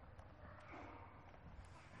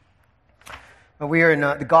We are in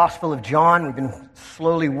the Gospel of John. We've been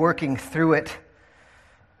slowly working through it.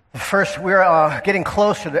 We're getting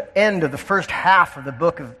close to the end of the first half of the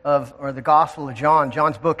book or the Gospel of John.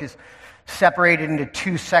 John's book is separated into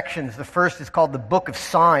two sections. The first is called the Book of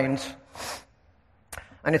Signs,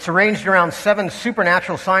 and it's arranged around 7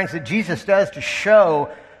 supernatural signs that Jesus does to show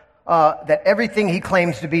that everything he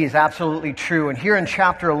claims to be is absolutely true. And here in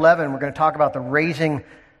chapter 11, we're going to talk about the raising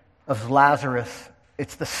of Lazarus.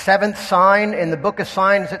 It's the 7th sign in the book of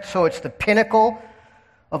signs, so it's the pinnacle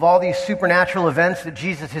of all these supernatural events that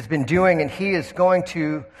Jesus has been doing, and he is going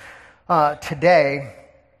to, today,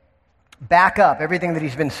 back up everything that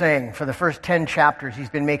he's been saying. For the first 10 chapters, he's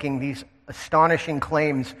been making these astonishing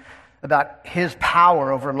claims about his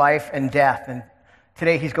power over life and death, and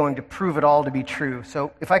today he's going to prove it all to be true.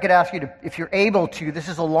 So if I could ask you if you're able to, this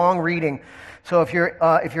is a long reading, so if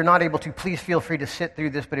you're not able to, please feel free to sit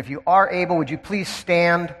through this. But if you are able, would you please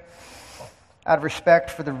stand out of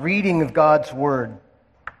respect for the reading of God's Word?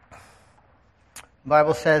 The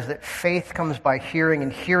Bible says that faith comes by hearing,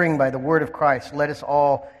 and hearing by the Word of Christ. Let us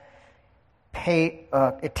all pay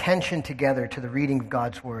attention together to the reading of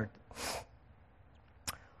God's Word.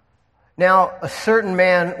 Now, a certain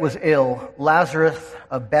man was ill, Lazarus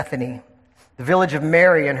of Bethany, the village of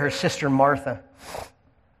Mary and her sister Martha.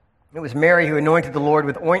 It was Mary who anointed the Lord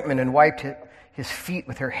with ointment and wiped his feet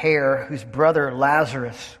with her hair, whose brother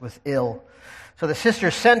Lazarus was ill. So the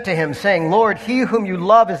sisters sent to him, saying, "Lord, he whom you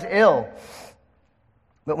love is ill."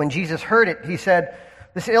 But when Jesus heard it, he said,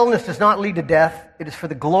 "This illness does not lead to death. It is for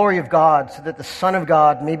the glory of God, so that the Son of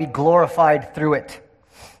God may be glorified through it."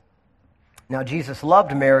 Now Jesus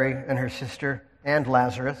loved Mary and her sister and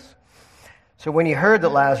Lazarus. So when he heard that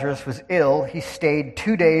Lazarus was ill, he stayed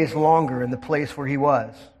 2 days longer in the place where he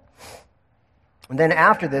was. And then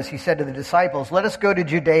after this, he said to the disciples, "Let us go to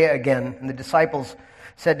Judea again." And the disciples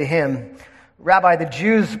said to him, "Rabbi, the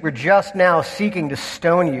Jews were just now seeking to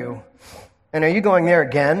stone you. And are you going there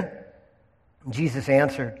again?" And Jesus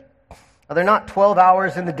answered, "Are there not 12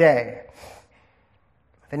 hours in the day?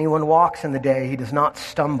 If anyone walks in the day, he does not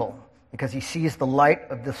stumble, because he sees the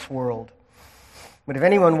light of this world. But if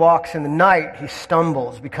anyone walks in the night, he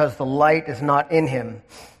stumbles, because the light is not in him."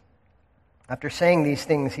 After saying these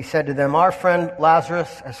things, he said to them, "Our friend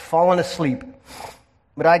Lazarus has fallen asleep,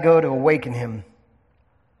 but I go to awaken him."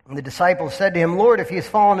 And the disciples said to him, "Lord, if he has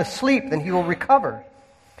fallen asleep, then he will recover."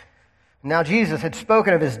 Now Jesus had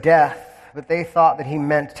spoken of his death, but they thought that he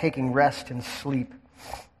meant taking rest and sleep.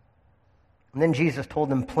 And then Jesus told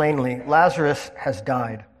them plainly, "Lazarus has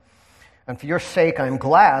died. And for your sake I am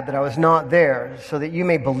glad that I was not there, so that you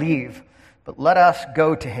may believe. But let us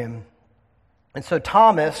go to him." And so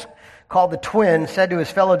Thomas, called the twin, said to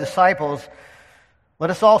his fellow disciples, "Let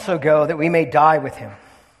us also go, that we may die with him."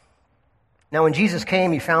 Now when Jesus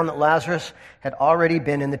came, he found that Lazarus had already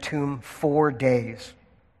been in the tomb 4 days.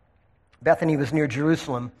 Bethany was near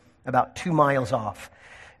Jerusalem, about 2 miles off.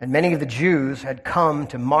 And many of the Jews had come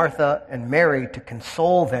to Martha and Mary to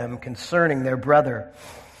console them concerning their brother.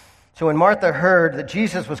 So when Martha heard that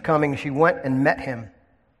Jesus was coming, she went and met him.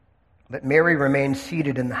 But Mary remained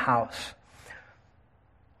seated in the house.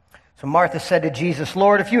 So Martha said to Jesus,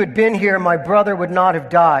 "Lord, if you had been here, my brother would not have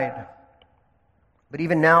died. But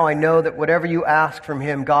even now I know that whatever you ask from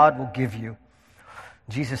him, God will give you."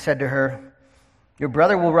 Jesus said to her, "Your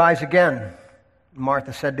brother will rise again."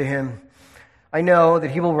 Martha said to him, "I know that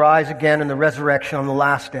he will rise again in the resurrection on the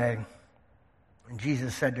last day." And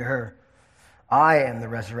Jesus said to her, "I am the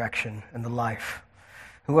resurrection and the life.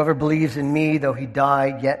 Whoever believes in me, though he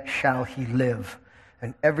die, yet shall he live.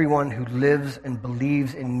 And everyone who lives and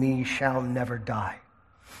believes in me shall never die.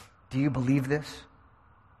 Do you believe this?"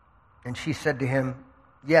 And she said to him,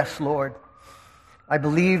 "Yes, Lord. I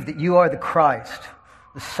believe that you are the Christ,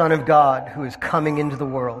 the Son of God, who is coming into the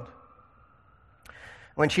world."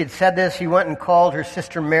 When she had said this, he went and called her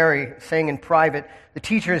sister Mary, saying in private, "The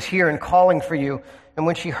teacher is here and calling for you." And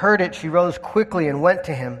when she heard it, she rose quickly and went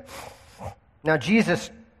to him. Now Jesus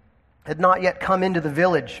had not yet come into the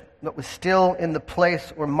village, but was still in the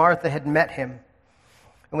place where Martha had met him.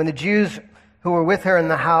 And when the Jews who were with her in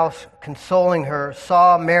the house, consoling her,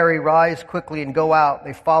 saw Mary rise quickly and go out,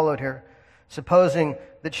 they followed her, supposing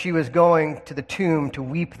that she was going to the tomb to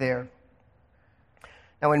weep there.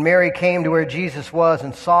 Now when Mary came to where Jesus was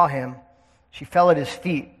and saw him, she fell at his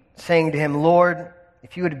feet, saying to him, "Lord,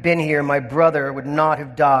 if you had been here, my brother would not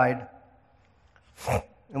have died."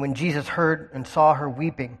 And when Jesus heard and saw her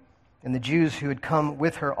weeping, and the Jews who had come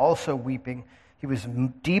with her also weeping, he was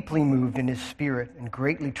deeply moved in his spirit and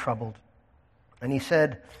greatly troubled. And he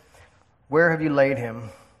said, "Where have you laid him?"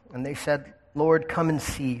 And they said, "Lord, come and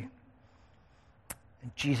see."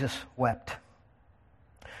 And Jesus wept.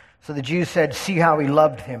 So the Jews said, "See how he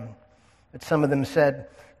loved him." But some of them said,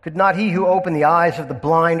 "Could not he who opened the eyes of the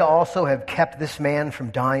blind also have kept this man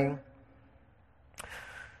from dying?"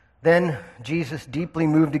 Then Jesus, deeply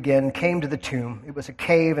moved again, came to the tomb. It was a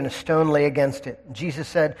cave, and a stone lay against it. Jesus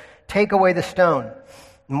said, "Take away the stone."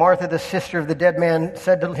 Martha, the sister of the dead man,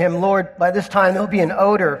 said to him, "Lord, by this time there'll be an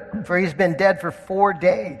odor, for he's been dead for 4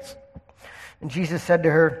 days." And Jesus said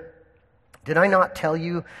to her, "Did I not tell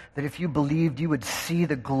you that if you believed, you would see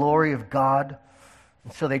the glory of God?"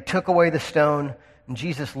 And so they took away the stone, and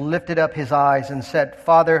Jesus lifted up his eyes and said,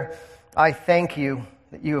 "Father, I thank you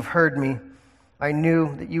that you have heard me. I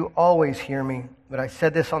knew that you always hear me, but I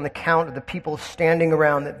said this on the account of the people standing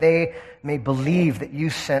around, that they may believe that you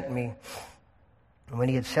sent me." And when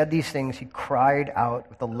he had said these things, he cried out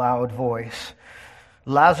with a loud voice,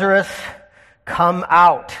 "Lazarus, come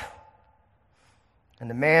out!" And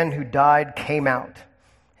the man who died came out,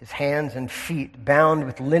 his hands and feet bound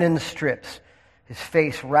with linen strips, his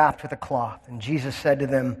face wrapped with a cloth. And Jesus said to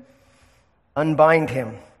them, "Unbind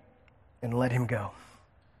him and let him go."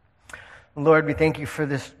 Lord, we thank you for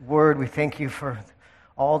this word. We thank you for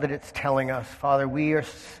all that it's telling us. Father, we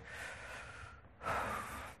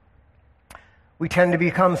tend to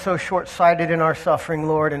become so short-sighted in our suffering,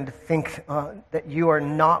 Lord, and to think that you are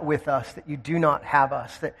not with us, that you do not have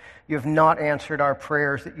us, that you have not answered our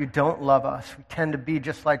prayers, that you don't love us. We tend to be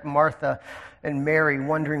just like Martha and Mary,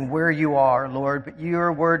 wondering where you are, Lord. But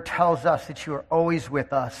your word tells us that you are always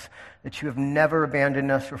with us, that you have never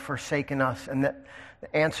abandoned us or forsaken us, and that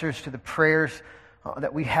the answers to the prayers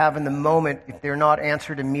that we have in the moment, if they're not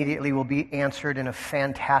answered immediately, will be answered in a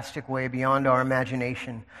fantastic way beyond our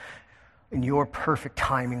imagination. In your perfect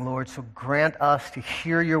timing, Lord. So grant us to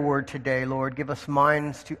hear your word today, Lord. Give us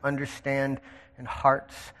minds to understand and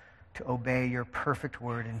hearts to obey your perfect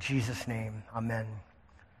word. In Jesus' name, amen.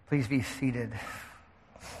 Please be seated.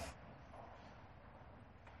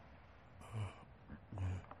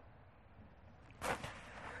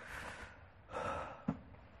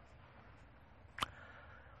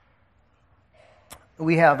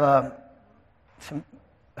 We have a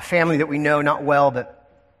family that we know not well, but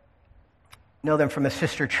know them from a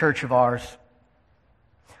sister church of ours.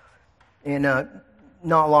 And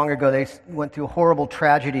not long ago, they went through a horrible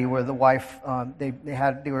tragedy where the wife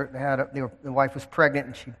the wife was pregnant,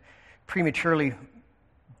 and she prematurely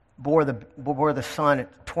bore the son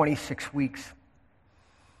at 26 weeks.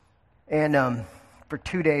 And for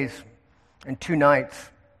 2 days and 2 nights,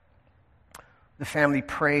 the family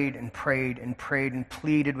prayed and prayed and prayed and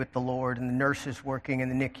pleaded with the Lord, and the nurses working in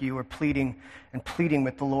the NICU were pleading and pleading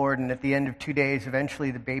with the Lord, and at the end of 2 days, eventually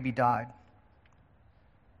the baby died.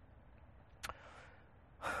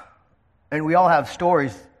 And we all have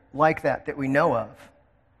stories like that we know of.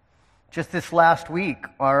 Just this last week,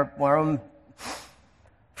 our own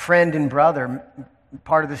friend and brother,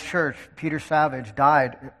 part of this church, Peter Savage,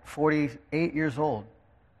 died at 48 years old.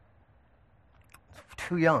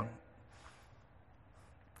 Too young.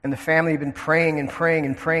 And the family had been praying and praying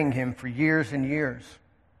and praying him for years and years.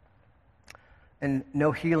 And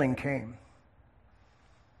no healing came.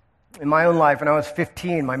 In my own life, when I was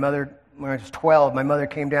 15, when I was 12, my mother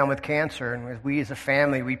came down with cancer. And we as a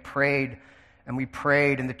family, we prayed, and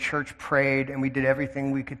the church prayed, and we did everything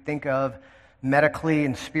we could think of, medically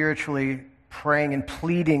and spiritually, praying and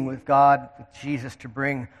pleading with God, with Jesus, to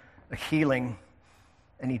bring a healing.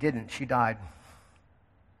 And he didn't. She died.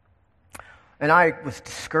 And I was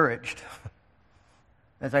discouraged,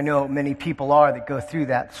 as I know many people are that go through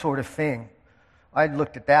that sort of thing. I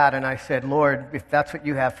looked at that and I said, "Lord, if that's what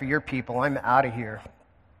you have for your people, I'm out of here."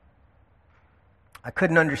 I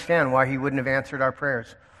couldn't understand why he wouldn't have answered our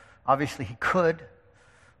prayers. Obviously he could.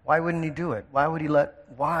 Why wouldn't he do it? Why would he let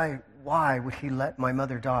my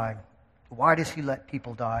mother die? Why does he let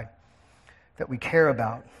people die that we care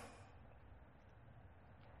about?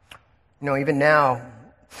 You know, even now,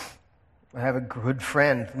 I have a good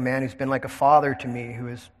friend, a man who's been like a father to me, who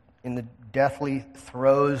is in the deathly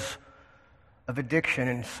throes of addiction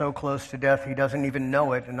and so close to death he doesn't even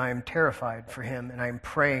know it, and I am terrified for him, and I am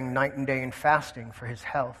praying night and day and fasting for his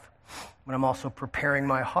health. But I'm also preparing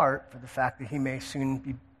my heart for the fact that he may soon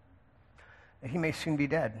be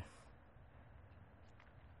dead.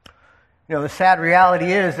 You know, the sad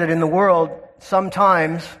reality is that in the world,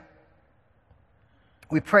 sometimes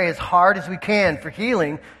we pray as hard as we can for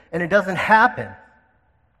healing, and it doesn't happen.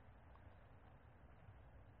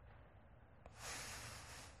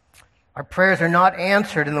 Our prayers are not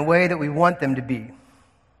answered in the way that we want them to be.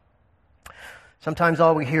 Sometimes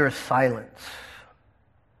all we hear is silence.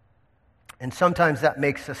 And sometimes that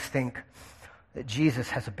makes us think that Jesus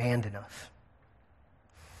has abandoned us.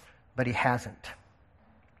 But he hasn't.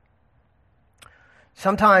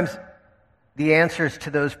 Sometimes the answers to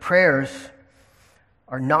those prayers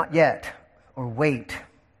are not yet or wait,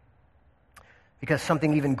 because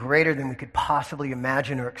something even greater than we could possibly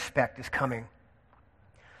imagine or expect is coming.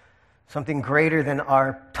 Something greater than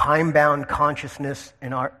our time-bound consciousness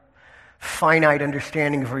and our finite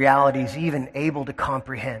understanding of reality is even able to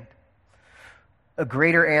comprehend. A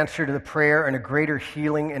greater answer to the prayer and a greater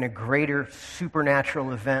healing and a greater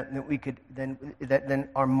supernatural event that we could than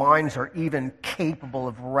our minds are even capable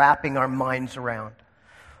of wrapping our minds around.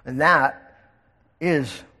 And that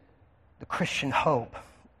is the Christian hope.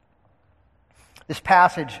 This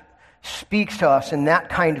passage speaks to us in that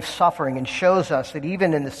kind of suffering and shows us that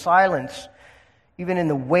even in the silence, even in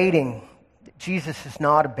the waiting, that Jesus has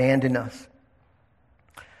not abandoned us,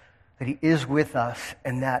 that he is with us,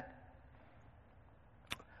 and that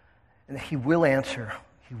he will answer.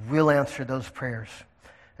 He will answer those prayers.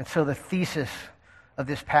 And so the thesis of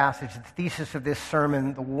this passage, the thesis of this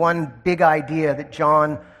sermon, the one big idea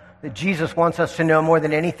that Jesus wants us to know more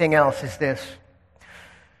than anything else is this,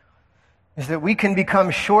 is that we can become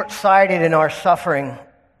short-sighted in our suffering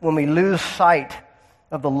when we lose sight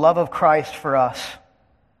of the love of Christ for us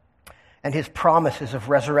and his promises of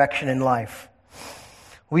resurrection and life.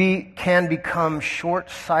 We can become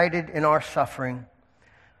short-sighted in our suffering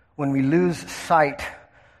when we lose sight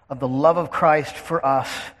of the love of Christ for us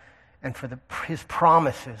and for his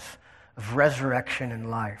promises of resurrection and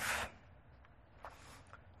life.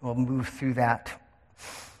 We'll move through that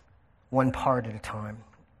one part at a time.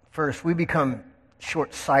 First, we become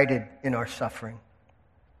short-sighted in our suffering.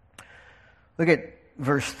 Look at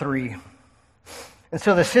verse 3. And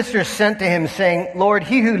so the sisters sent to him, saying, Lord,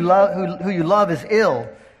 he who you love is ill.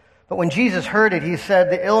 But when Jesus heard it, he said,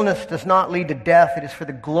 the illness does not lead to death. It is for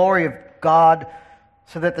the glory of God,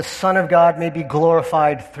 so that the Son of God may be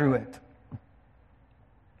glorified through it.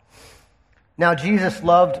 Now Jesus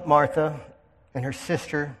loved Martha and her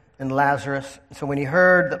sister and Lazarus. So when he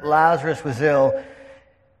heard that Lazarus was ill,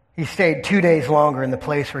 he stayed 2 days longer in the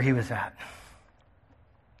place where he was at.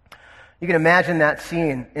 You can imagine that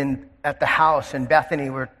scene at the house in Bethany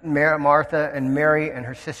where Martha and Mary and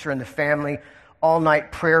her sister and the family,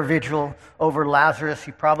 all-night prayer vigil over Lazarus.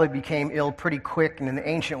 He probably became ill pretty quick, and in the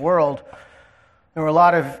ancient world, there were a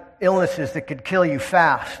lot of illnesses that could kill you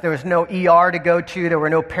fast. There was no ER to go to. There were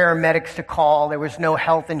no paramedics to call. There was no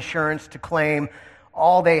health insurance to claim.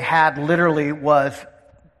 All they had literally was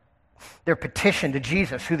their petition to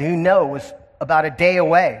Jesus, who you know was about a day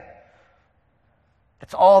away.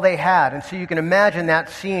 That's all they had. And so you can imagine that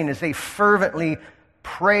scene as they fervently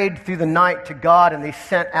prayed through the night to God, and they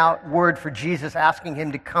sent out word for Jesus, asking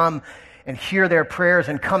him to come and hear their prayers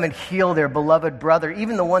and come and heal their beloved brother,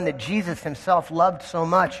 even the one that Jesus himself loved so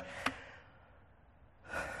much.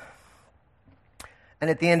 And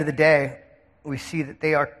at the end of the day, we see that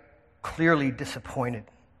they are clearly disappointed.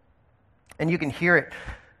 And you can hear it.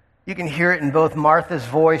 You can hear it in both Martha's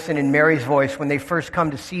voice and in Mary's voice when they first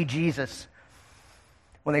come to see Jesus.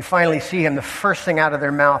 When they finally see him, the first thing out of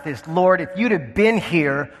their mouth is, Lord, if you'd have been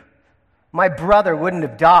here, my brother wouldn't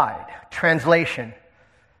have died. Translation: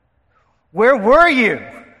 where were you?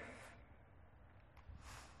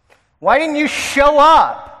 Why didn't you show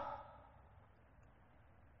up?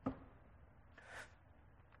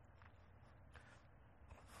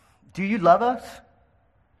 Do you love us?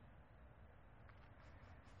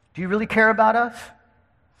 Do you really care about us?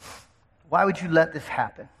 Why would you let this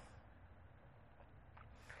happen?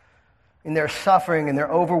 In their suffering and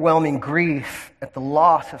their overwhelming grief at the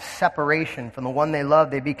loss of separation from the one they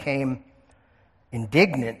loved, they became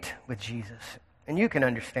indignant with Jesus. And you can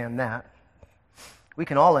understand that. We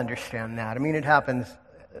can all understand that. I mean, it happens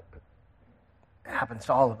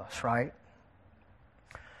to all of us, right?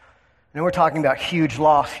 And we're talking about huge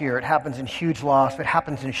loss here. It happens in huge loss, but it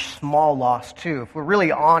happens in small loss too. If we're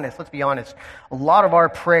really honest, let's be honest, a lot of our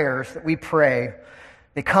prayers that we pray,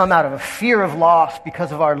 they come out of a fear of loss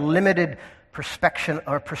because of our limited perspective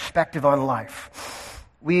on life.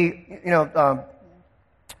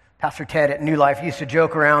 Pastor Ted at New Life used to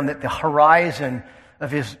joke around that the horizon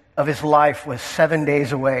of his life was 7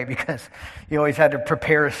 days away because he always had to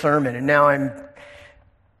prepare a sermon. And now I'm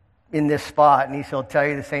in this spot, and he'll tell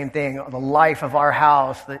you the same thing. The life of our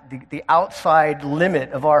house, the outside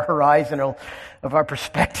limit of our horizon, of our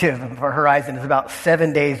perspective of our horizon is about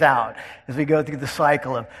 7 days out as we go through the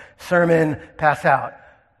cycle of sermon, pass out,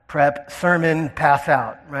 prep, sermon, pass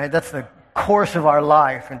out, right? That's the course of our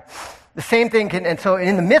life. And the same thing and so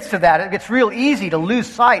in the midst of that, it gets real easy to lose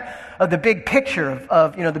sight of the big picture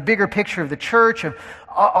of the bigger picture of the church, of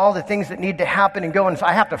all the things that need to happen and go. And so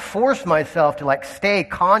I have to force myself to stay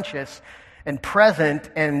conscious and present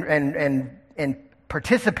and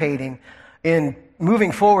participating in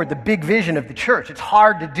moving forward the big vision of the church. It's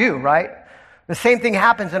hard to do, right? The same thing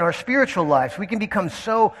happens in our spiritual lives. We can become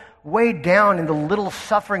so weighed down in the little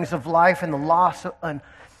sufferings of life and the loss, and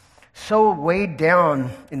so weighed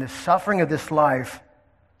down in the suffering of this life,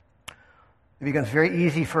 it becomes very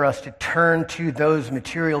easy for us to turn to those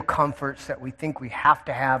material comforts that we think we have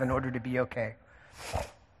to have in order to be okay.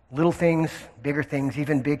 Little things, bigger things,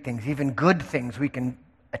 even big things, even good things, we can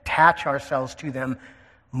attach ourselves to them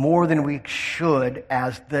more than we should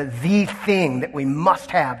as the thing that we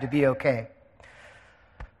must have to be okay.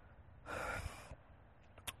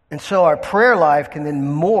 And so our prayer life can then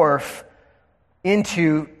morph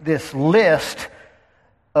into this list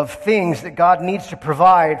of things that God needs to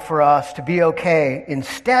provide for us to be okay,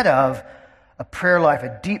 instead of a prayer life,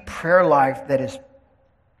 a deep prayer life that is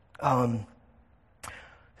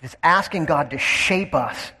asking God to shape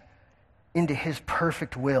us into His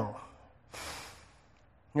perfect will.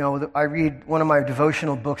 You know, I read one of my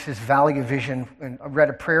devotional books is Valley of Vision, and I read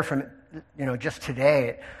a prayer from it, just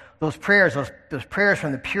today. Those prayers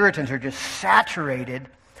from the Puritans are just saturated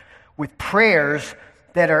with prayers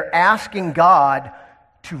that are asking God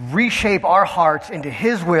to reshape our hearts into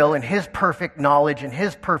His will and His perfect knowledge and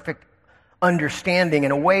His perfect understanding,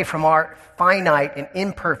 and away from our finite and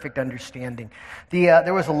imperfect understanding.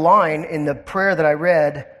 There was a line in the prayer that I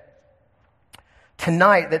read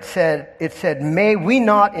tonight that said, "May we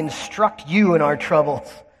not instruct you in our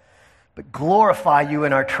troubles, but glorify you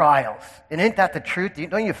in our trials." And isn't that the truth?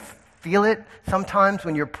 Don't you feel it sometimes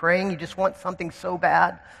when you're praying? You just want something so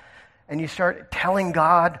bad, and you start telling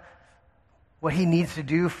God what He needs to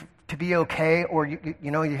do to be okay, or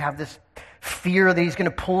you have this fear that He's going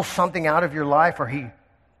to pull something out of your life, or He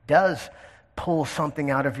does pull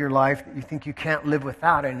something out of your life that you think you can't live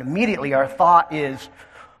without, and immediately our thought is,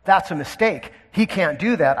 that's a mistake. He can't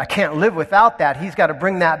do that. I can't live without that. He's got to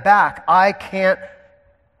bring that back. I can't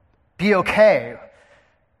be okay.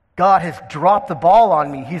 God has dropped the ball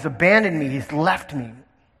on me. He's abandoned me. He's left me.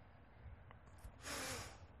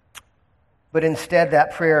 But instead,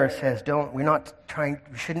 that prayer says, we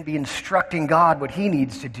shouldn't be instructing God what He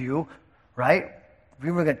needs to do, right?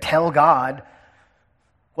 We were going to tell God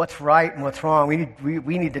what's right and what's wrong.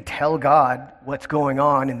 We need to tell God what's going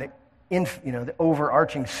on in the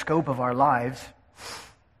overarching scope of our lives.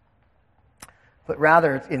 But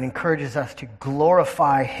rather, it encourages us to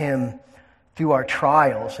glorify Him through our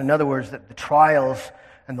trials. In other words, that the trials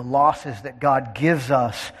and the losses that God gives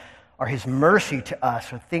us are His mercy to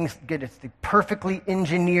us, or things that it's the perfectly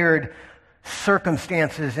engineered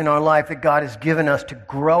circumstances in our life that God has given us to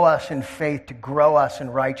grow us in faith, to grow us in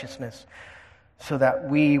righteousness, so that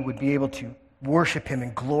we would be able to worship Him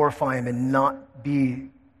and glorify Him and not be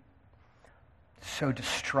so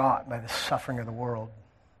distraught by the suffering of the world.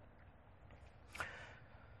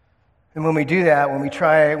 And when we do that,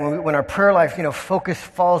 when our prayer life, focus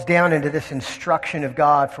falls down into this instruction of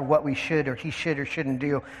God for what we should or He should or shouldn't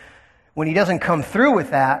do, when He doesn't come through with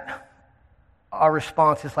that, our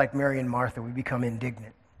response is like Mary and Martha. We become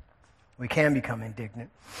indignant. We can become indignant.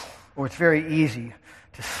 Or it's very easy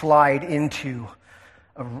to slide into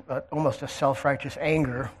almost a self-righteous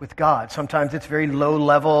anger with God. Sometimes it's very low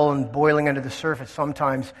level and boiling under the surface.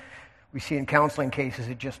 Sometimes we see in counseling cases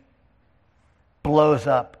it just blows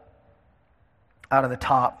up out of the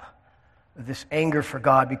top, this anger for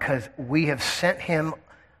God because we have sent Him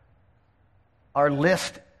our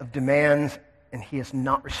list of demands and He has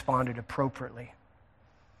not responded appropriately.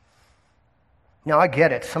 Now, I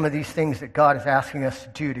get it. Some of these things that God is asking us to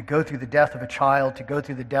do, to go through the death of a child, to go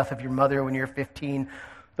through the death of your mother when you're 15,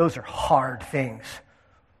 those are hard things.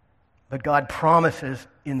 But God promises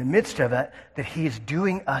in the midst of it that He is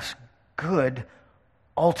doing us good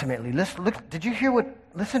ultimately.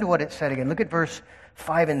 Listen to what it said again. Look at verse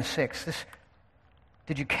 5 and 6.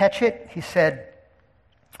 Did you catch it? He said,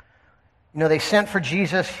 they sent for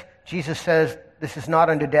Jesus. Jesus says, this is not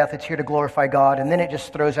unto death, it's here to glorify God. And then it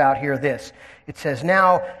just throws out here this. It says,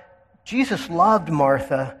 now, Jesus loved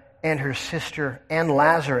Martha and her sister and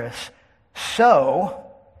Lazarus. So,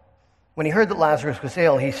 when He heard that Lazarus was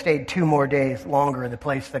ill, He stayed 2 more days longer in the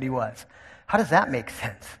place that he was. How does that make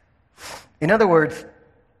sense? In other words,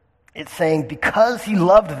 it's saying because He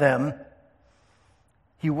loved them,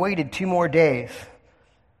 He waited 2 more days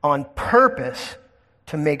on purpose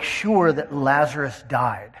to make sure that Lazarus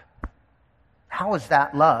died. How is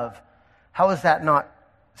that love? How is that not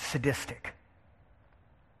sadistic?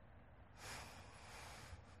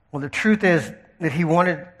 Well, the truth is that He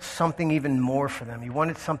wanted something even more for them. He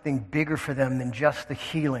wanted something bigger for them than just the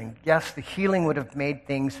healing. Yes, the healing would have made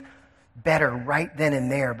things better right then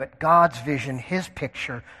and there, but God's vision, His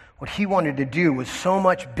picture, What he wanted to do was so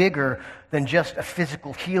much bigger than just a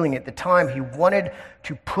physical healing at the time. He wanted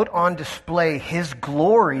to put on display his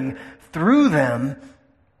glory through them,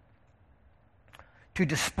 to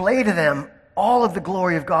display to them all of the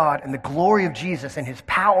glory of God and the glory of Jesus and his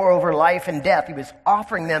power over life and death. He was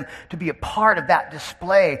offering them to be a part of that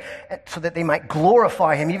display so that they might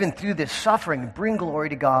glorify him even through this suffering and bring glory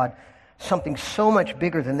to God, something so much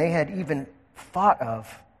bigger than they had even thought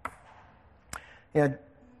of. You know,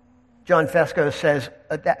 John Fesco says,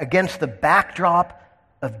 against the backdrop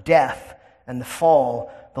of death and the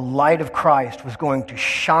fall, the light of Christ was going to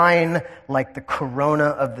shine like the corona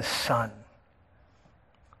of the sun.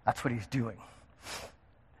 That's what he's doing.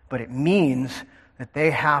 But it means that they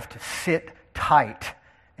have to sit tight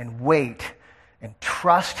and wait and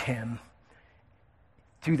trust him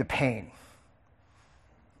through the pain.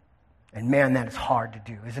 And man, that is hard to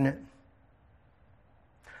do, isn't it?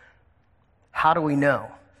 How do we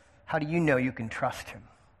know? How do you know you can trust him?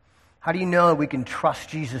 How do you know we can trust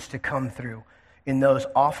Jesus to come through in those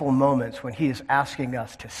awful moments when he is asking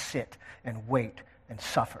us to sit and wait and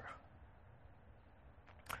suffer?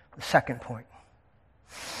 The second point.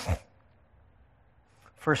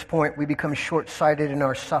 First point, we become short-sighted in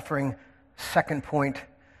our suffering. Second point,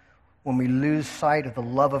 when we lose sight of the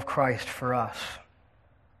love of Christ for us.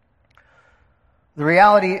 The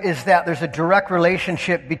reality is that there's a direct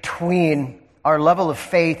relationship between our level of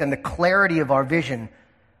faith and the clarity of our vision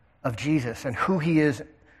of Jesus and who he is,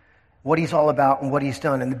 what he's all about, and what he's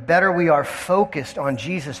done. And the better we are focused on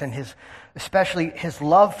Jesus and especially his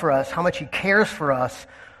love for us, how much he cares for us,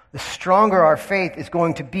 the stronger our faith is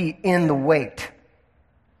going to be in the wait.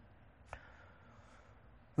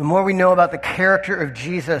 The more we know about the character of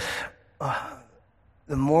Jesus,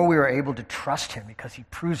 the more we are able to trust him because he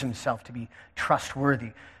proves himself to be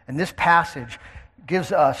trustworthy. And this passage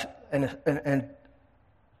gives us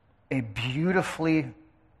a beautifully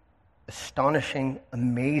astonishing,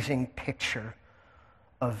 amazing picture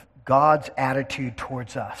of God's attitude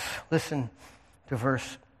towards us. Listen to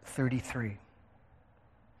verse 33.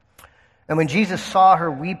 And when Jesus saw her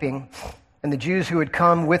weeping, and the Jews who had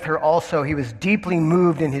come with her also, he was deeply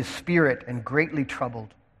moved in his spirit and greatly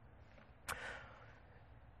troubled.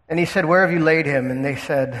 And he said, "Where have you laid him?" And they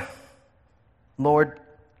said, "Lord,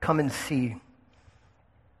 come and see."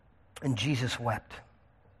 And Jesus wept.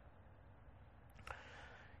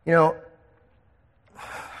 You know,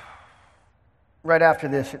 right after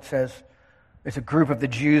this it says, there's a group of the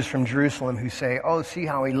Jews from Jerusalem who say, "Oh, see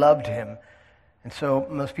how he loved him." And so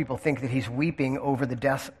most people think that he's weeping over the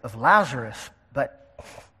death of Lazarus. But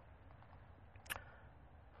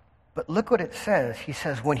look what it says. He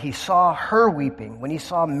says, when he saw her weeping, when he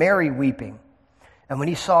saw Mary weeping, and when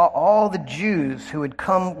he saw all the Jews who had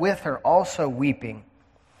come with her also weeping,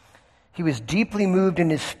 he was deeply moved in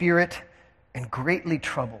his spirit and greatly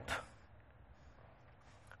troubled.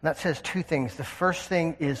 And that says two things. The first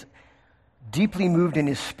thing is deeply moved in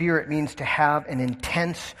his spirit means to have an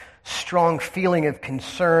intense, strong feeling of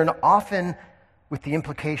concern, often with the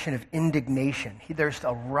implication of indignation. There's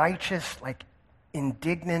a righteous,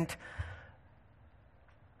 indignant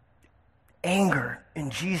anger in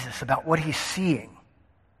Jesus about what he's seeing.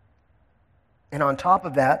 And on top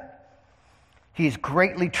of that, he is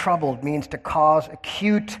greatly troubled, means to cause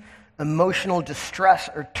acute emotional distress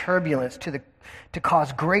or turbulence, to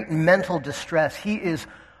cause great mental distress. He is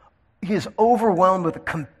overwhelmed with a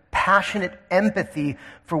compassionate empathy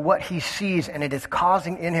for what he sees, and it is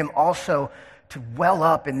causing in him also to well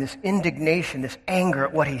up in this indignation, this anger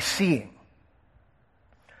at what he's seeing.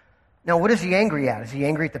 Now, what is he angry at? Is he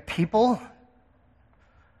angry at the people?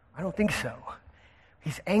 I don't think so.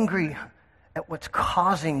 He's angry at what's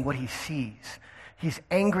causing what he sees. He's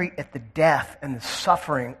angry at the death and the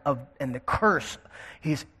suffering and the curse.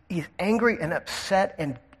 He's angry and upset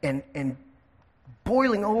and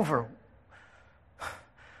boiling over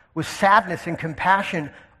with sadness and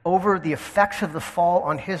compassion over the effects of the fall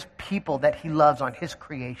on his people that he loves, on his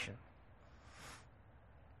creation.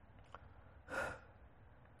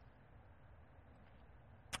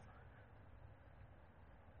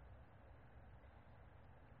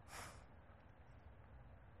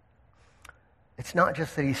 It's not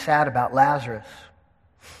just that he's sad about Lazarus.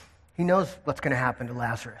 He knows what's going to happen to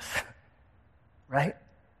Lazarus, right?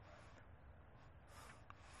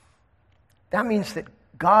 That means that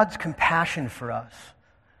God's compassion for us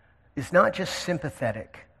is not just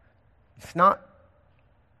sympathetic. It's not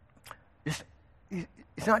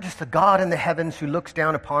just the God in the heavens who looks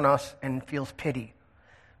down upon us and feels pity,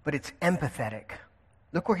 but it's empathetic.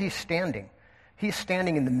 Look where he's standing. He's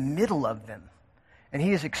standing in the middle of them, and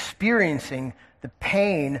he is experiencing the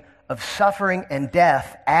pain of suffering and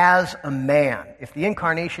death as a man. If the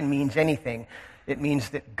incarnation means anything, it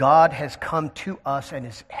means that God has come to us and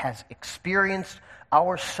has experienced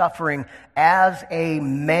our suffering as a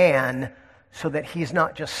man, so that he's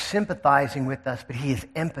not just sympathizing with us, but he is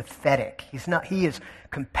empathetic. He is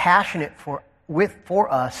compassionate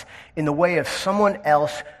for us in the way of someone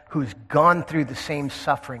else who's gone through the same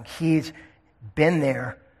suffering. He's been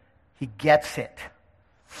there. He gets it.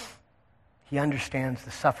 He understands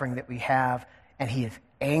the suffering that we have, and he is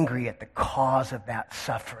angry at the cause of that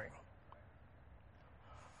suffering.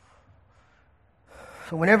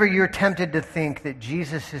 So whenever you're tempted to think that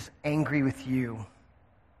Jesus is angry with you,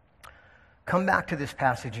 come back to this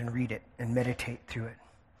passage and read it and meditate through it.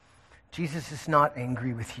 Jesus is not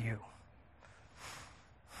angry with you.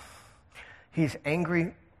 He's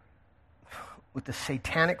angry with the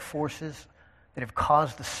satanic forces that have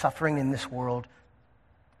caused the suffering in this world,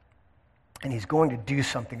 and he's going to do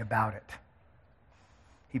something about it.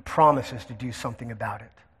 He promises to do something about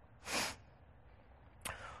it.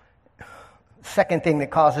 Second thing that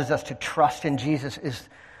causes us to trust in Jesus is,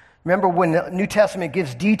 remember when the New Testament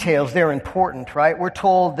gives details, they're important, right? We're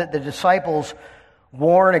told that the disciples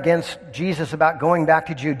warn against Jesus about going back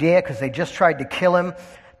to Judea because they just tried to kill him.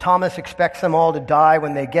 Thomas expects them all to die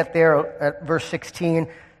when they get there at verse 16.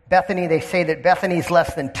 Bethany, they say that Bethany is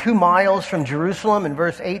less than 2 miles from Jerusalem in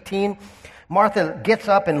verse 18. Martha gets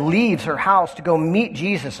up and leaves her house to go meet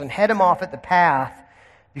Jesus and head him off at the path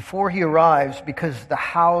before he arrives, because the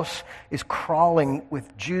house is crawling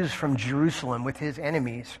with Jews from Jerusalem, with his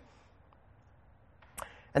enemies.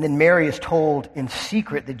 And then Mary is told in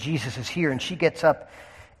secret that Jesus is here, and she gets up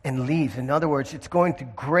and leaves. In other words, it's going to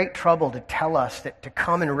great trouble to tell us that to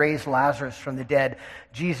come and raise Lazarus from the dead,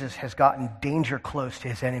 Jesus has gotten danger close to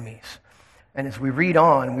his enemies. And as we read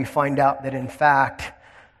on, we find out that in fact,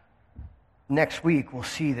 next week we'll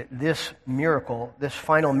see that this miracle, this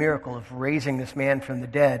final miracle of raising this man from the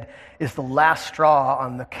dead, is the last straw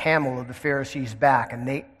on the camel of the Pharisees' back, and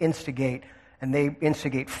they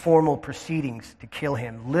instigate formal proceedings to kill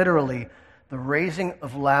him. Literally, the raising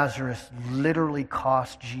of Lazarus literally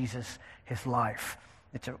cost Jesus his life.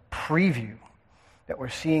 It's a preview that we're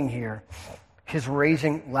seeing here. His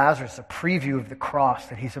raising Lazarus, a preview of the cross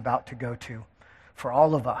that he's about to go to for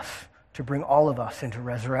all of us, to bring all of us into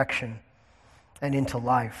resurrection and into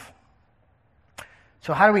life.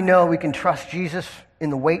 So how do we know we can trust Jesus in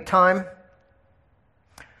the wait time?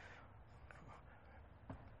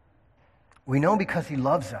 We know because he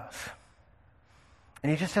loves us. And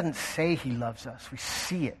he just doesn't say he loves us. We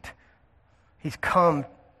see it. He's come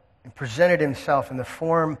and presented himself in the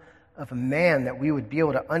form of a man that we would be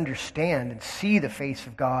able to understand and see the face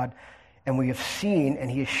of God. And we have seen, and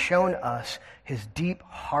he has shown us his deep,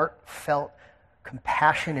 heartfelt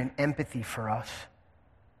compassion and empathy for us.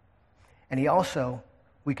 And he also,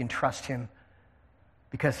 we can trust him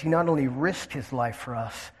because he not only risked his life for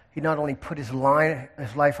us, he not only put his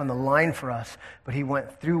life on the line for us, but he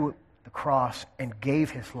went through the cross and gave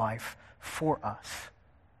his life for us.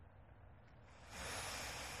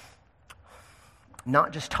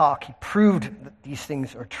 Not just talk, he proved that these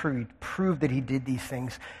things are true. He proved that he did these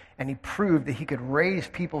things, and he proved that he could raise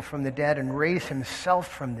people from the dead and raise himself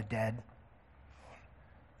from the dead,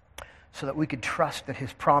 so that we could trust that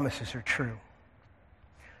his promises are true.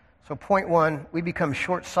 So point 1, we become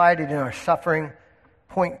short-sighted in our suffering.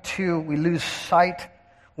 Point 2, we lose sight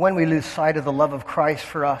of the love of Christ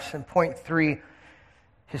for us. And point 3,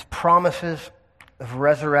 his promises of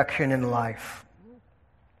resurrection and life.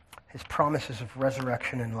 His promises of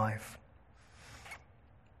resurrection and life.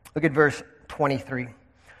 Look at verse 23.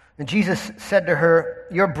 And Jesus said to her,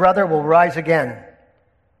 "Your brother will rise again."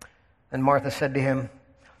 And Martha said to him,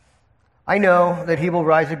 "I know that he will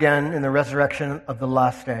rise again in the resurrection of the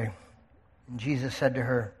last day." And Jesus said to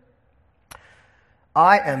her,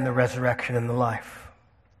 "I am the resurrection and the life.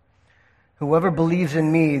 Whoever believes in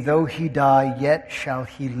me, though he die, yet shall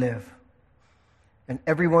he live. And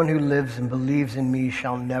everyone who lives and believes in me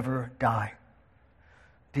shall never die.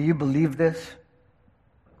 Do you believe this?"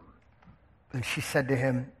 And she said to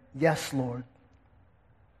him, "Yes, Lord.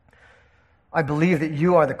 I believe that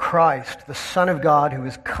you are the Christ, the Son of God, who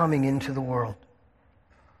is coming into the world."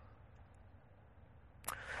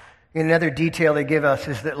 Another detail they give us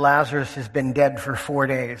is that Lazarus has been dead for 4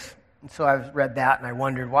 days. And so I read that and I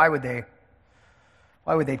wondered, why would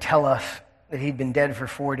they tell us that he'd been dead for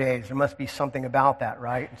 4 days? There must be something about that,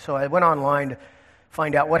 right? And so I went online to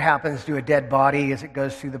find out what happens to a dead body as it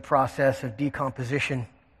goes through the process of decomposition.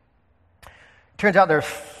 It turns out there's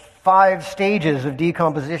 5 stages of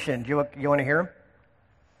decomposition. Do you want to hear them?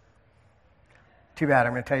 Too bad,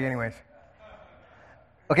 I'm going to tell you anyways.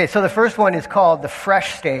 Okay, so the first one is called the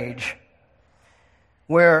fresh stage,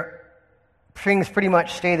 where things pretty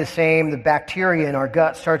much stay the same. The bacteria in our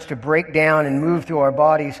gut starts to break down and move through our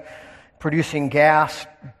bodies, producing gas.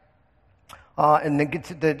 And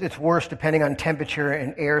it's worse depending on temperature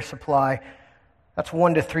and air supply. That's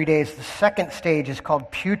 1 to 3 days. The second stage is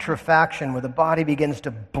called putrefaction, where the body begins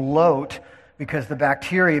to bloat because the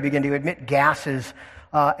bacteria begin to emit gases,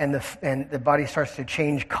 and the body starts to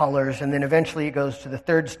change colors. And then eventually it goes to the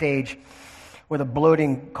third stage, where the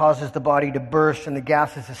bloating causes the body to burst and the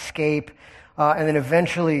gases escape. And then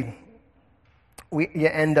eventually you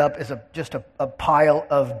end up as just a pile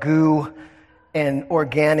of goo and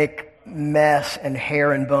organic mess and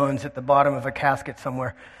hair and bones at the bottom of a casket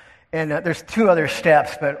somewhere. And there's 2 other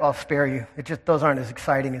steps, but I'll spare you. Those aren't as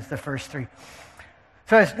exciting as the first 3.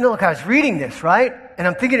 So I was reading this, right? And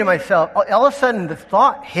I'm thinking to myself, all of a sudden the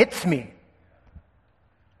thought hits me.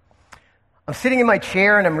 I'm sitting in my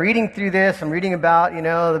chair and I'm reading through this. I'm reading about, and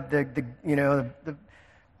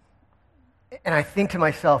I think to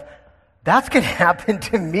myself, that's going to happen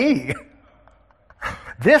to me.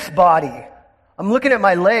 This body. I'm looking at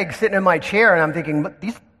my legs sitting in my chair and I'm thinking,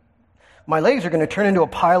 my legs are going to turn into a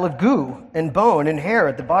pile of goo and bone and hair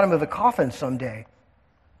at the bottom of a coffin someday.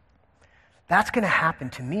 That's going to happen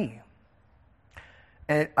to me.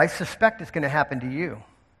 And I suspect it's going to happen to you.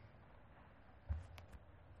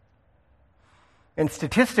 And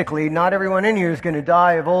statistically, not everyone in here is going to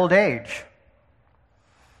die of old age.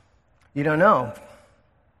 You don't know.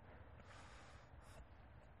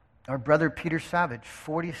 Our brother Peter Savage,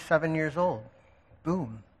 47 years old.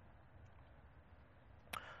 Boom.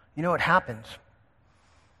 You know what happens?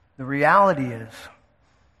 The reality is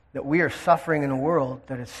that we are suffering in a world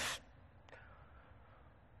that is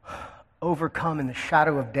overcome in the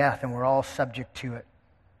shadow of death, and we're all subject to it.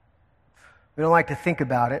 We don't like to think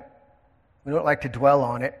about it. We don't like to dwell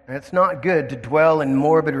on it. And it's not good to dwell in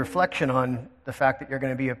morbid reflection on the fact that you're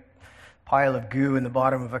going to be a pile of goo in the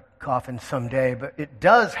bottom of a coffin someday. But it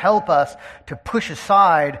does help us to push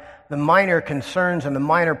aside the minor concerns and the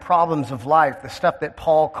minor problems of life, the stuff that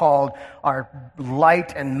Paul called our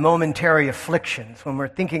light and momentary afflictions, when we're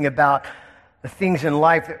thinking about the things in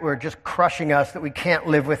life that were just crushing us, that we can't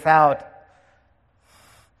live without.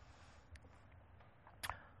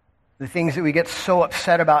 The things that we get so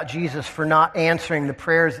upset about Jesus for not answering the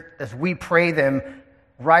prayers as we pray them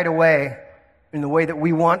right away in the way that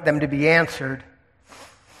we want them to be answered.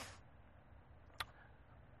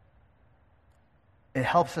 It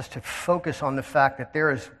helps us to focus on the fact that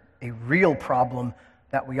there is a real problem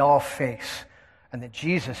that we all face, and that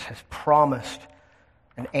Jesus has promised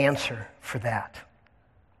an answer for that.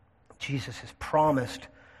 Jesus has promised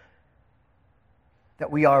that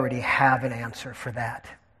we already have an answer for that.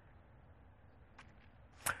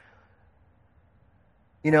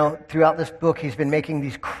 Throughout this book, he's been making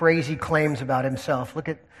these crazy claims about himself. Look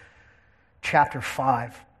at chapter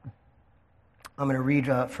 5. I'm going to read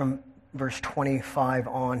from verse 25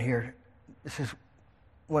 on here. This is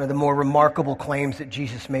one of the more remarkable claims that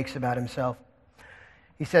Jesus makes about himself.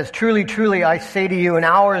 He says, "Truly, truly, I say to you, an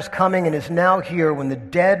hour is coming and is now here when the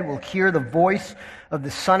dead will hear the voice of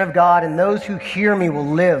the Son of God, and those who hear me will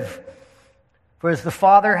live. For as the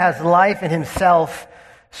Father has life in himself,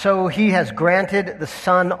 so he has granted the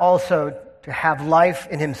Son also to have life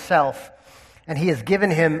in himself. And he has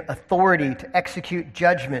given him authority to execute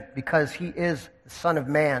judgment, because he is the Son of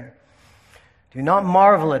Man. Do not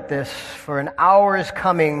marvel at this, for an hour is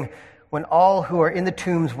coming when all who are in the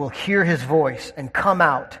tombs will hear his voice and come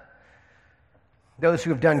out. Those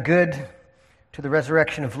who have done good to the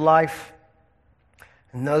resurrection of life,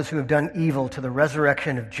 and those who have done evil to the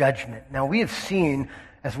resurrection of judgment." Now we have seen,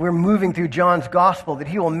 as we're moving through John's gospel, that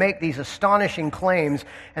he will make these astonishing claims,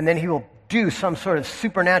 and then he will do some sort of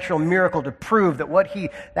supernatural miracle to prove that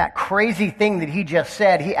that crazy thing that he just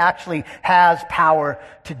said, he actually has power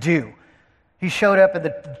to do. He showed up at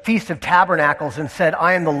the Feast of Tabernacles and said,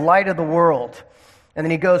 "I am the light of the world." And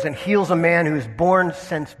then he goes and heals a man who is blind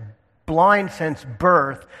since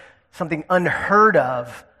birth, something unheard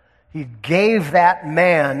of. He gave that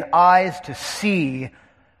man eyes to see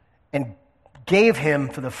and gave him,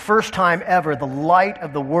 for the first time ever, the light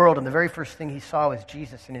of the world. And the very first thing he saw was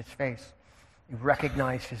Jesus in his face. He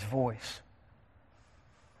recognized his voice.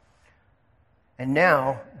 And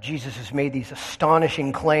now, Jesus has made these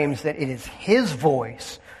astonishing claims that it is his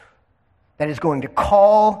voice that is going to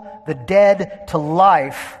call the dead to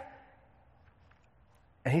life.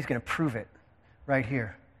 And he's going to prove it right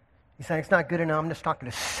here. He's saying, it's not good enough. I'm just not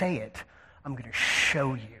going to say it. I'm going to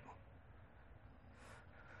show you.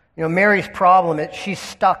 Mary's problem is she's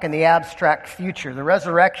stuck in the abstract future, the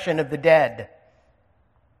resurrection of the dead.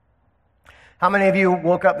 How many of you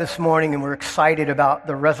woke up this morning and were excited about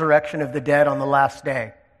the resurrection of the dead on the last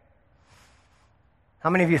day?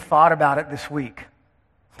 How many of you thought about it this week?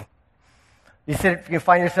 You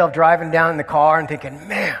find yourself driving down in the car and thinking,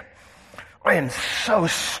 man, I am so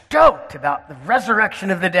stoked about the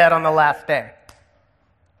resurrection of the dead on the last day.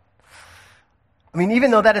 I mean,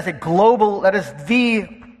 even though that is the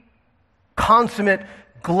consummate,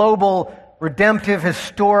 global, redemptive,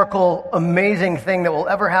 historical, amazing thing that will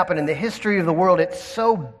ever happen in the history of the world, it's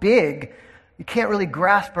so big, you can't really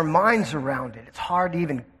grasp our minds around it. It's hard to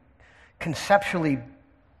even conceptually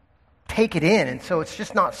take it in, and so it's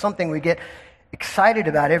just not something we get excited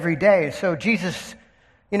about every day. So Jesus,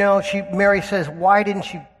 Mary says, why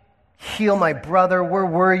didn't you heal my brother? Where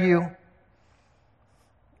were you?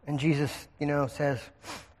 And Jesus, says,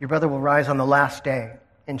 your brother will rise on the last day.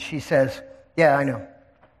 And she says, yeah, I know.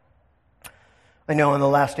 I know on the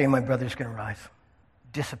last day my brother's going to rise.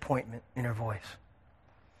 Disappointment in her voice.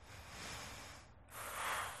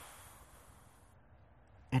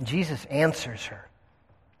 And Jesus answers her.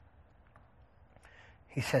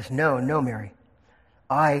 He says, no, Mary.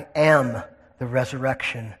 I am the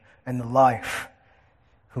resurrection and the life.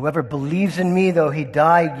 Whoever believes in me, though he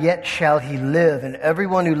die, yet shall he live. And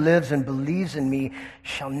everyone who lives and believes in me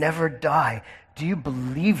shall never die. Do you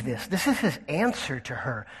believe this? This is his answer to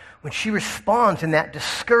her. When she responds in that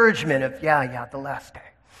discouragement of, yeah, the last day.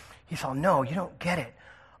 He's all, no, you don't get it.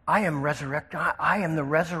 I am the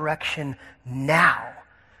resurrection now.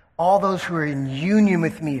 All those who are in union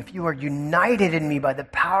with me, if you are united in me by the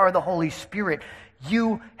power of the Holy Spirit,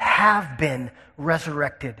 you have been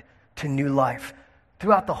resurrected to new life.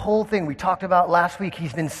 Throughout the whole thing we talked about last week,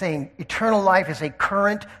 he's been saying eternal life is a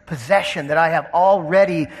current possession that I have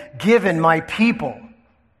already given my people.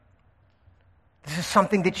 This is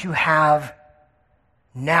something that you have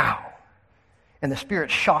now. And the Spirit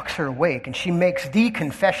shocks her awake, and she makes the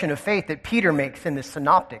confession of faith that Peter makes in the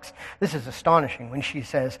Synoptics. This is astonishing when she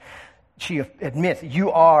admits, you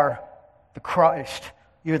are the Christ,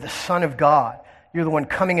 you're the Son of God, you're the one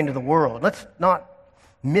coming into the world. Let's not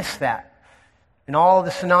miss that. In all the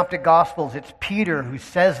Synoptic Gospels, it's Peter who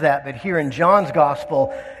says that, but here in John's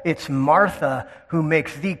Gospel, it's Martha who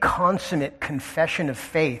makes the consummate confession of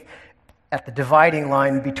faith at the dividing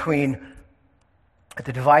line of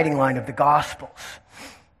the Gospels.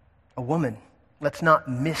 A woman. Let's not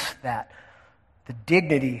miss that. The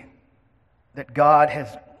dignity that God has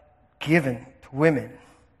given to women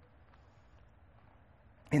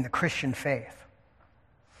in the Christian faith.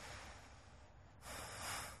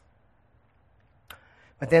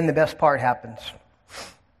 But then the best part happens.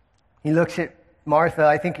 He looks at Martha,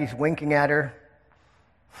 I think he's winking at her,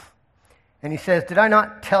 and he says, did I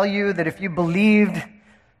not tell you that if you believed,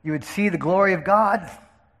 you would see the glory of God?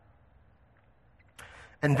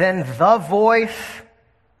 And then the voice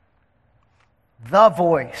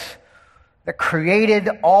that created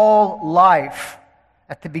all life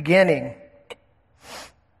at the beginning,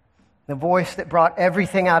 the voice that brought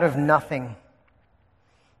everything out of nothing,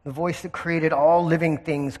 the voice that created all living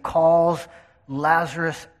things, calls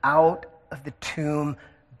Lazarus out of the tomb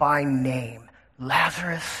by name.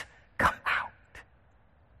 Lazarus, come out.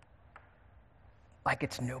 Like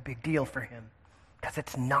it's no big deal for him, because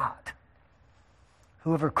it's not.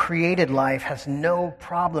 Whoever created life has no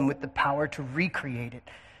problem with the power to recreate it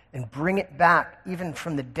and bring it back even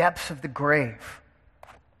from the depths of the grave.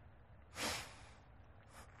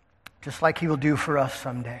 Just like he will do for us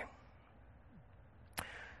someday.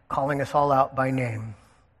 Calling us all out by name.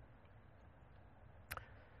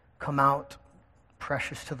 Come out,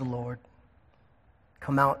 precious to the Lord.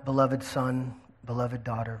 Come out, beloved son, beloved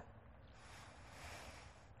daughter.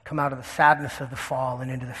 Come out of the sadness of the fall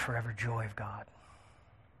and into the forever joy of God.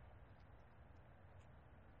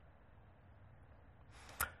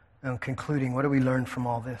 And concluding, what do we learn from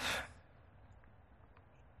all this?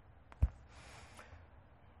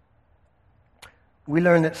 We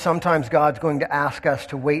learn that sometimes God's going to ask us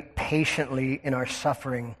to wait patiently in our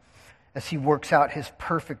suffering as he works out his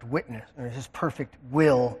perfect witness, or his perfect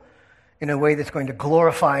will, in a way that's going to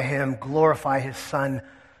glorify him, glorify his Son,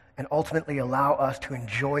 and ultimately allow us to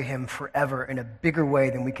enjoy him forever in a bigger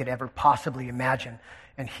way than we could ever possibly imagine.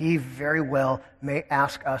 And he very well may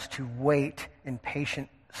ask us to wait in patient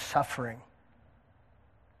suffering.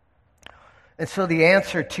 And so the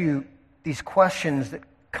answer to these questions that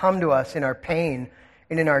come to us in our pain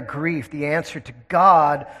and in our grief, the answer to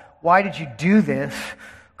God, why did you do this?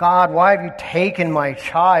 God, why have you taken my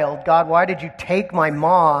child? God, why did you take my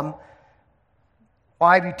mom?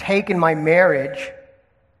 Why have you taken my marriage?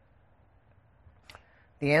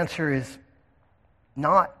 The answer is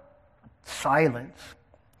not silence.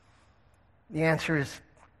 The answer is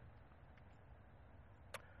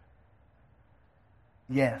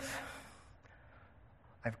yes.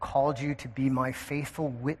 I've called you to be my faithful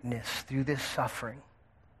witness through this suffering.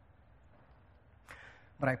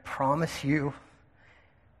 But I promise you,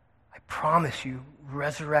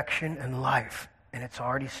 resurrection and life, and it's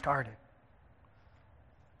already started.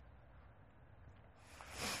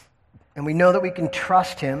 And we know that we can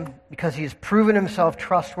trust him because he has proven himself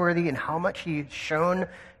trustworthy in how much he has shown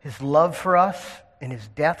his love for us and his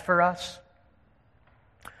death for us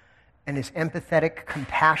and his empathetic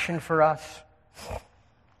compassion for us.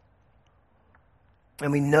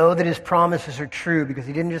 And we know that his promises are true because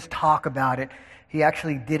he didn't just talk about it. He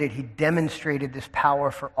actually did it. He demonstrated this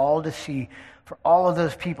power for all to see, for all of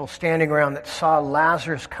those people standing around that saw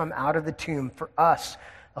Lazarus come out of the tomb. For us,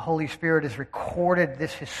 the Holy Spirit has recorded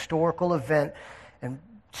this historical event and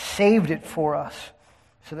saved it for us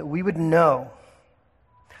so that we would know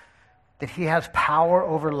that he has power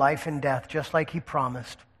over life and death, just like he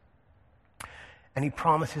promised. And he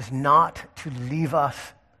promises not to leave us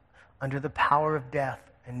under the power of death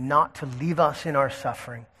and not to leave us in our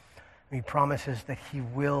suffering. And he promises that he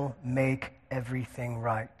will make everything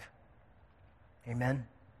right. Amen.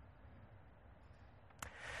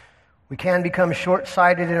 We can become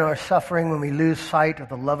short-sighted in our suffering when we lose sight of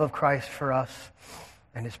the love of Christ for us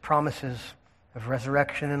and his promises of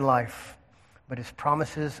resurrection and life. But his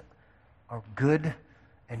promises are good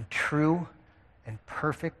and true and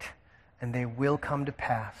perfect, and they will come to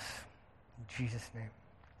pass. In Jesus' name.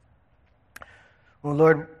 Well,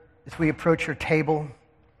 Lord, as we approach your table,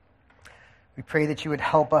 we pray that you would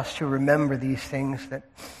help us to remember these things, that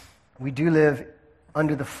we do live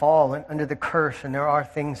under the fall and under the curse, and there are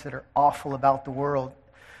things that are awful about the world,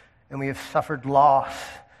 and we have suffered loss,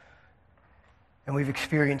 and we've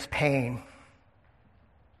experienced pain.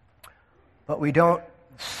 But we don't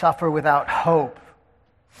suffer without hope.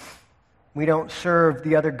 We don't serve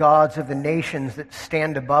the other gods of the nations that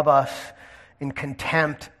stand above us in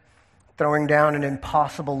contempt, throwing down an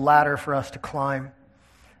impossible ladder for us to climb.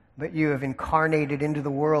 But you have incarnated into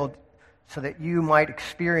the world so that you might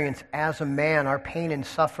experience as a man our pain and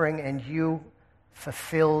suffering, and you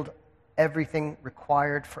fulfilled everything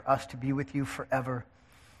required for us to be with you forever,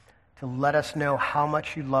 to let us know how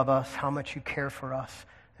much you love us, how much you care for us,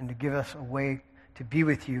 and to give us a way to be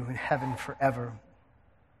with you in heaven forever.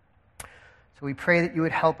 So we pray that you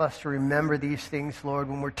would help us to remember these things, Lord,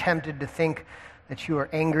 when we're tempted to think that you are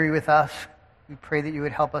angry with us. We pray that you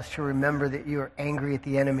would help us to remember that you are angry at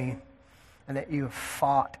the enemy and that you have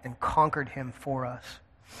fought and conquered him for us.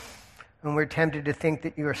 When we're tempted to think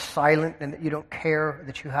that you are silent and that you don't care,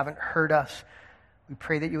 that you haven't heard us, we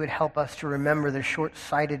pray that you would help us to remember the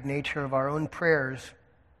short-sighted nature of our own prayers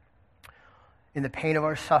in the pain of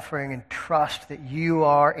our suffering, and trust that you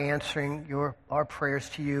are answering our prayers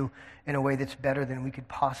to you in a way that's better than we could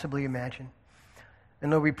possibly imagine.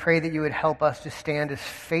 And Lord, we pray that you would help us to stand as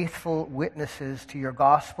faithful witnesses to your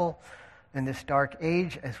gospel in this dark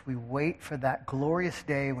age as we wait for that glorious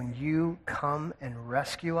day when you come and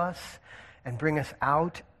rescue us and bring us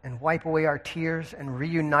out and wipe away our tears and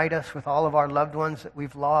reunite us with all of our loved ones that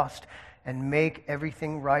we've lost and make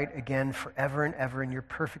everything right again forever and ever in your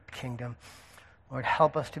perfect kingdom. Lord,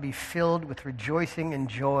 help us to be filled with rejoicing and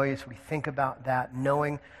joy as we think about that,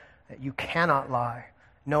 knowing that you cannot lie,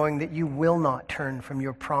 knowing that you will not turn from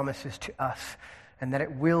your promises to us, and that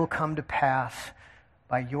it will come to pass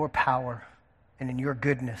by your power and in your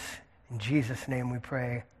goodness. In Jesus' name we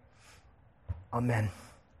pray. Amen.